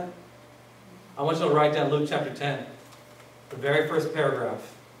like that? I want you to write down Luke chapter 10. The very first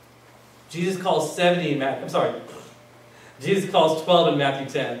paragraph. Jesus calls 70 in Matthew. I'm sorry. Jesus calls 12 in Matthew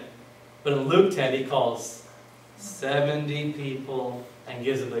 10. But in Luke 10, he calls 70 people and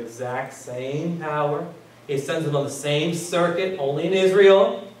gives them the exact same power. He sends them on the same circuit, only in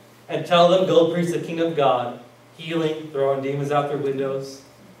Israel, and tell them, go preach the kingdom of God. Healing, throwing demons out their windows.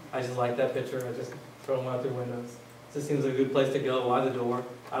 I just like that picture. I just throw them out their windows. This seems like a good place to go. Why the door?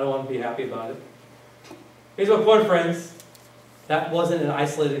 I don't want to be happy about it. Here's my point, friends. That wasn't an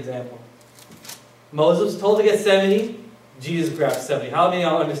isolated example. Moses was told to get 70. Jesus grabbed 70. How many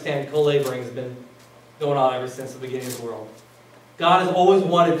of y'all understand co-laboring has been going on ever since the beginning of the world? God has always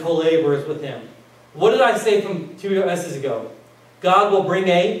wanted co-laborers with him. What did I say from 2 messages ago? God will bring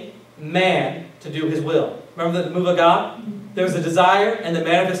a man to do his will. Remember the move of God? There was a desire and the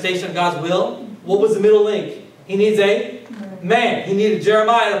manifestation of God's will. What was the middle link? He needs a man. He needed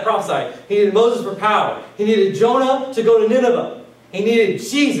Jeremiah to prophesy. He needed Moses for power. He needed Jonah to go to Nineveh. He needed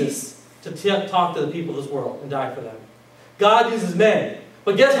Jesus to talk to the people of this world and die for them. God uses men.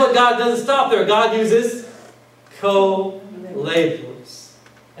 But guess what? God doesn't stop there. God uses co-laborers.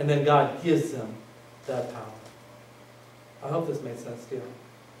 And then God gives them that power. I hope this made sense to you.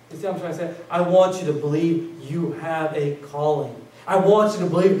 You see what I'm trying to say? I want you to believe you have a calling. I want you to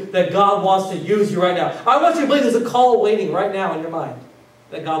believe that God wants to use you right now. I want you to believe there's a call waiting right now in your mind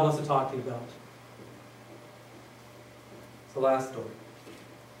that God wants to talk to you about. It's the last story.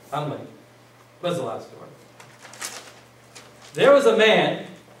 I'm late. What's the last story? There was a man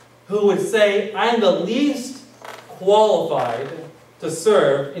who would say, I am the least qualified to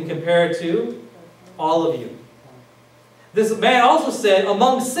serve in compared to all of you. This man also said,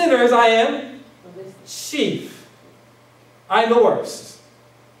 among sinners I am chief. I'm the worst.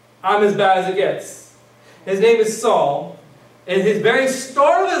 I'm as bad as it gets. His name is Saul. In his very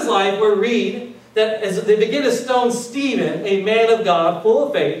start of his life, we read that as they begin to stone Stephen, a man of God, full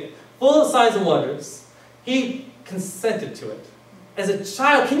of faith, full of signs and wonders, he consented to it. As a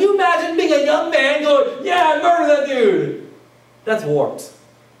child, can you imagine being a young man going, yeah, I murdered that dude? That's warped.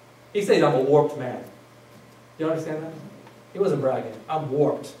 He says, I'm a warped man. Do you understand that? He wasn't bragging. I'm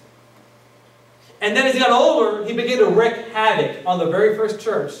warped. And then as he got older, he began to wreak havoc on the very first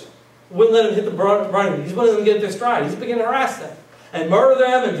church. Wouldn't let them hit the running. He just wouldn't let them get their stride. He just began to harass them and murder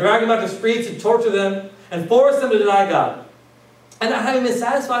them and drag them out the streets and torture them and force them to deny God. And not having been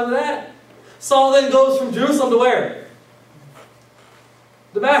satisfied with that, Saul then goes from Jerusalem to where?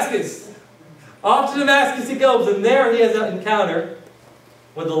 Damascus. Off to Damascus he goes, and there he has an encounter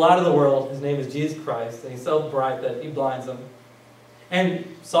with the light of the world. His name is Jesus Christ, and he's so bright that he blinds him. And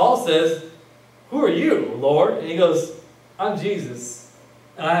Saul says, who are you, Lord? And he goes, I'm Jesus,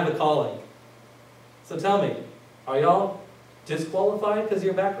 and I have a calling. So tell me, are y'all disqualified because of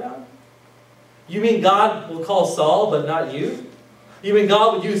your background? You mean God will call Saul, but not you? You mean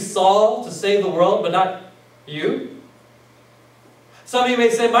God would use Saul to save the world, but not you? Some of you may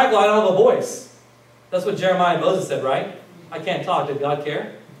say, Michael, I don't have a voice. That's what Jeremiah and Moses said, right? I can't talk. Did God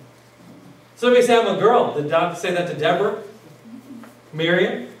care? Some of you may say, I'm a girl. Did God say that to Deborah?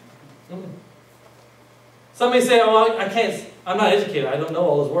 Miriam? Some may say, oh, I can't, I'm not educated. I don't know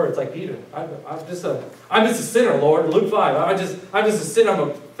all those words like Peter. I'm just a sinner, Lord. Luke 5. I'm just a sinner. I'm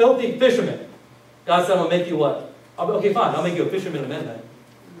a filthy fisherman. God said, I'm going to make you what? Okay, fine. I'll make you a fisherman of men then.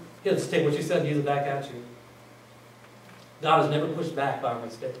 He'll just take what you said and use it back at you. God has never pushed back by our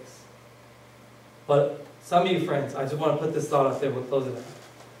mistakes. But some of you friends, I just want to put this thought out there. We'll close it out.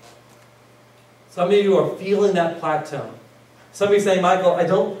 Some of you are feeling that plateau. Some of you say, Michael, I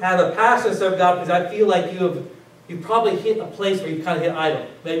don't have a passion to serve God because I feel like you've probably hit a place where you've kind of hit idle.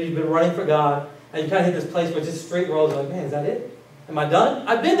 Maybe you've been running for God and you kind of hit this place where it's just straight roads. You're like, man, is that it? Am I done?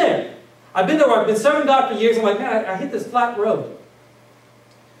 I've been there. I've been there where I've been serving God for years. I'm like, man, I hit this flat road.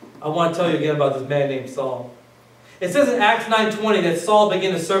 I want to tell you again about this man named Saul. It says in Acts 9:20 that Saul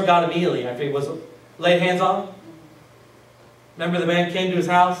began to serve God immediately after he was laid hands on him. Remember the man came to his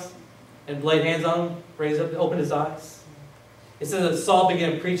house and laid hands on him, raised up, opened his eyes. It says that Saul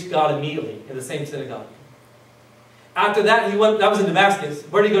began to preach God immediately in the same synagogue. After that, he went. That was in Damascus.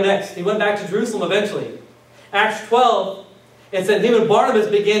 Where did he go next? He went back to Jerusalem eventually. Acts 12, it said him and Barnabas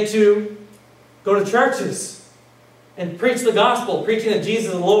began to go to churches and preach the gospel, preaching that Jesus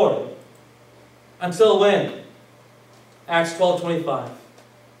is the Lord. Until when? Acts 12:25.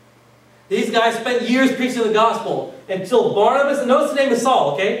 These guys spent years preaching the gospel until Barnabas, and notice the name is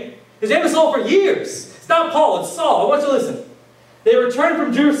Saul, okay? His name is Saul for years. It's not Paul, it's Saul. I want you to listen. They returned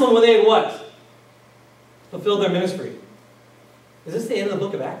from Jerusalem when they had what? Fulfilled their ministry. Is this the end of the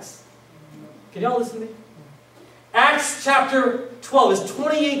book of Acts? Can y'all listen to me? Acts chapter 12 is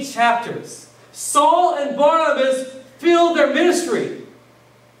 28 chapters. Saul and Barnabas filled their ministry.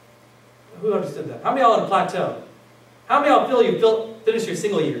 Who understood that? How many of y'all on a plateau? How many of y'all feel you finish your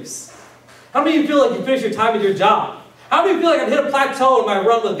single years? How many of you feel like you finish your time with your job? How many of you feel like I've hit a plateau in my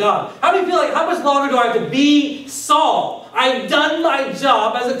run with God? How many of you feel like, how much longer do I have to be Saul? I've done my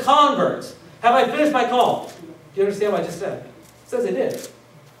job as a convert. Have I finished my call? Do you understand what I just said? It says they did.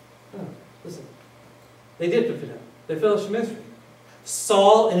 Oh, listen. They did fulfill it. They finished the ministry.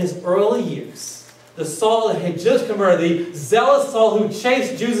 Saul in his early years, the Saul that had just converted, the zealous Saul who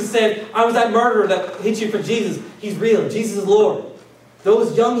chased Jesus and said, I was that murderer that hit you for Jesus. He's real. Jesus is Lord.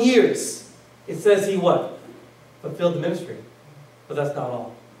 Those young years, it says he what? Fulfilled the ministry. But that's not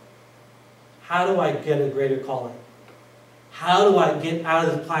all. How do I get a greater calling? How do I get out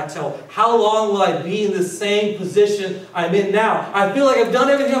of this plateau? How long will I be in the same position I'm in now? I feel like I've done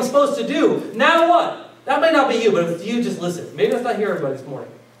everything I'm supposed to do. Now what? That may not be you, but if you, just listen. Maybe that's not here everybody this morning.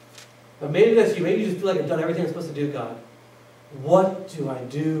 But maybe that's you. Maybe you just feel like I've done everything I'm supposed to do, God. What do I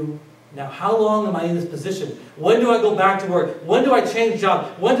do now? How long am I in this position? When do I go back to work? When do I change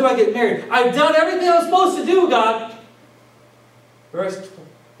jobs? When do I get married? I've done everything I'm supposed to do, God.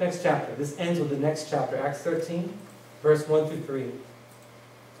 Next chapter. This ends with the next chapter. Acts 13, verse 1 through 3.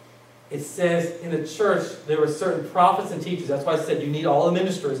 It says in the church there were certain prophets and teachers. That's why I said you need all the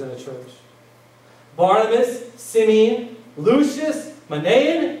ministers in the church. Barnabas, Simeon, Lucius,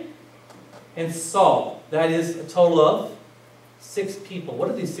 Manaen, and Saul. That is a total of 6 people. What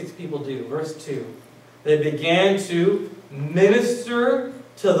did these 6 people do? Verse 2. They began to minister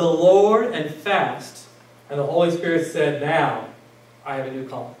to the Lord and fast. And the Holy Spirit said, now I have a new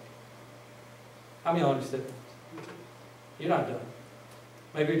calling. How many of you understood that? You're not done.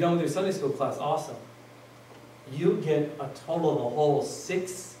 Maybe you're done with your Sunday school class. Awesome. You get a total of a whole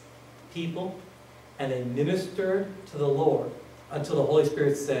 6 people, and they ministered to the Lord until the Holy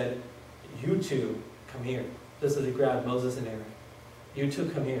Spirit said, you two, come here. This is he grabbed Moses and Aaron. You two,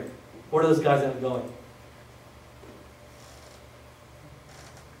 come here. Where do those guys end up going?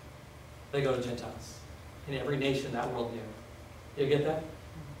 They go to Gentiles. In every nation that world knew. You get that?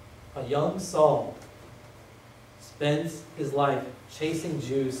 A young Saul spends his life chasing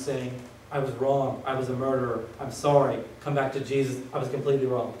Jews saying, I was wrong. I was a murderer. I'm sorry. Come back to Jesus. I was completely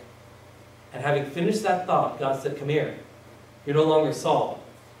wrong. And having finished that thought, God said, come here. You're no longer Saul.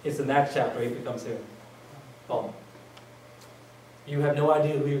 It's in that chapter he becomes here. Paul. You have no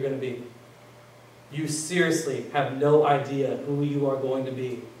idea who you're going to be. You seriously have no idea who you are going to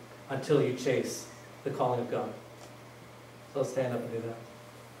be until you chase the calling of God. So let's stand up and do that.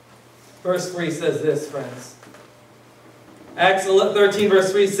 Verse 3 says this, friends. Acts 13,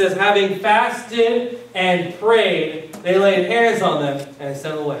 verse 3 says, having fasted and prayed, they laid hands on them and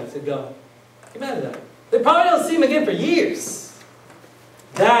sent them away. He said, go. Imagine that. They probably don't see him again for years.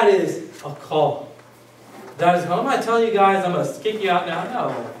 That is a call. That is, I'm not telling you guys I'm going to kick you out now.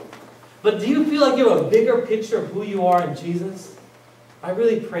 No. But do you feel like you have a bigger picture of who you are in Jesus? I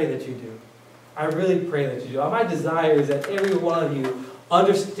really pray that you do. I really pray that you do. My desire is that every one of you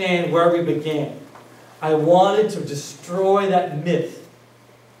understand where we began. I wanted to destroy that myth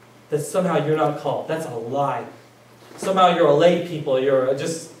that somehow you're not called. That's a lie. Somehow you're a lay people. You're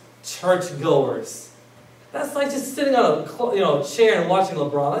just churchgoers. That's like just sitting on a chair and watching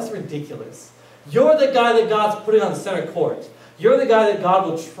LeBron. That's ridiculous. You're the guy that God's putting on the center court. You're the guy that God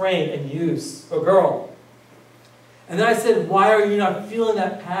will train and use, or girl. And then I said, why are you not feeling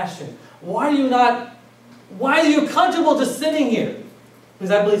that passion? Why are you comfortable just sitting here?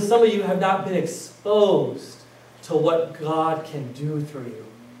 Because I believe some of you have not been exposed to what God can do through you.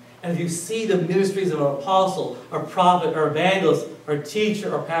 And if you see the ministries of an apostle, or prophet, or evangelist, or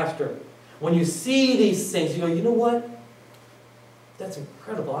teacher, or pastor, when you see these things, you go, you know what? That's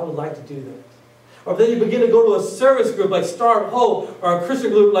incredible. I would like to do that. Or then you begin to go to a service group like Star of Hope, or a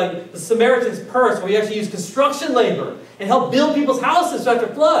Christian group like the Samaritan's Purse, where you actually use construction labor and help build people's houses after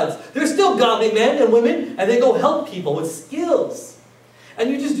floods. They're still godly men and women, and they go help people with skills. And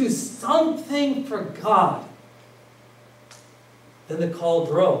you just do something for God. Then the call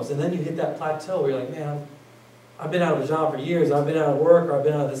grows, and then you hit that plateau where you're like, man, I've been out of a job for years, I've been out of work, or I've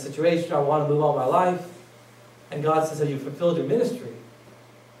been out of this situation, I want to move on my life. And God says, have you fulfilled your ministry?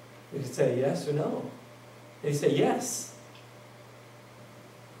 You can say yes or no. And you say yes.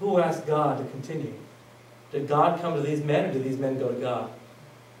 Who asked God to continue? Did God come to these men, or did these men go to God?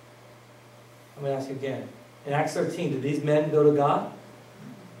 I'm going to ask you again. In Acts 13, did these men go to God?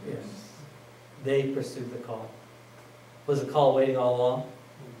 Yes. They pursued the call. Was the call waiting all along?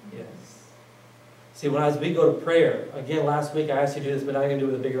 Yes. See, as we go to prayer, again, last week I asked you to do this, but now I'm going to do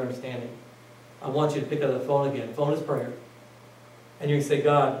it with a bigger understanding. I want you to pick up the phone again. The phone is prayer. And you can say,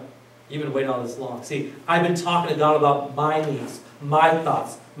 God, you've been waiting all this long. See, I've been talking to God about my needs, my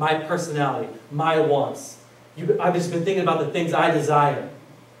thoughts, my personality, my wants. I've just been thinking about the things I desire.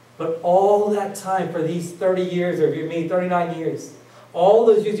 But all that time for these 30 years, or if you're me, 39 years, all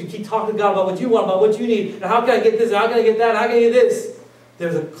those years you keep talking to God about what you want, about what you need, and how can I get this, and how can I get that, how can I get this?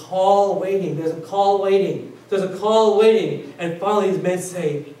 There's a call waiting, there's a call waiting, there's a call waiting. And finally these men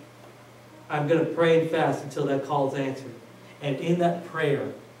say, I'm going to pray and fast until that call is answered. And in that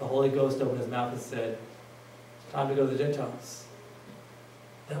prayer, the Holy Ghost opened his mouth and said, it's time to go to the Gentiles.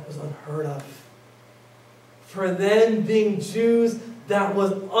 That was unheard of. For them being Jews, that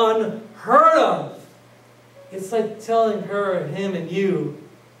was unheard of. It's like telling her, him, and you,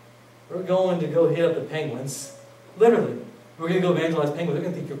 we're going to go hit up the penguins. Literally. We're going to go evangelize penguins. They're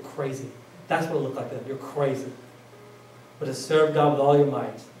going to think you're crazy. That's what it looked like to them. You're crazy. But to serve God with all your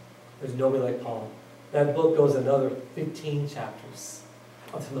might, there's nobody like Paul. That book goes another 15 chapters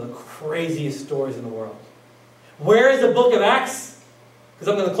of some of the craziest stories in the world. Where is the book of Acts? Because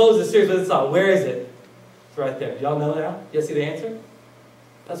I'm going to close this series with this thought. Where is it? It's right there. Y'all know now? You see the answer?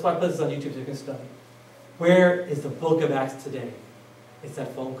 That's why I put this on YouTube so you can study. Where is the book of Acts today? It's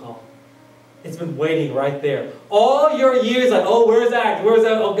that phone call. It's been waiting right there. All your years like, oh, where's Acts? Where's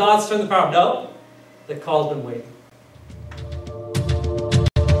that? Oh, God's turned the power. No. The call's been waiting.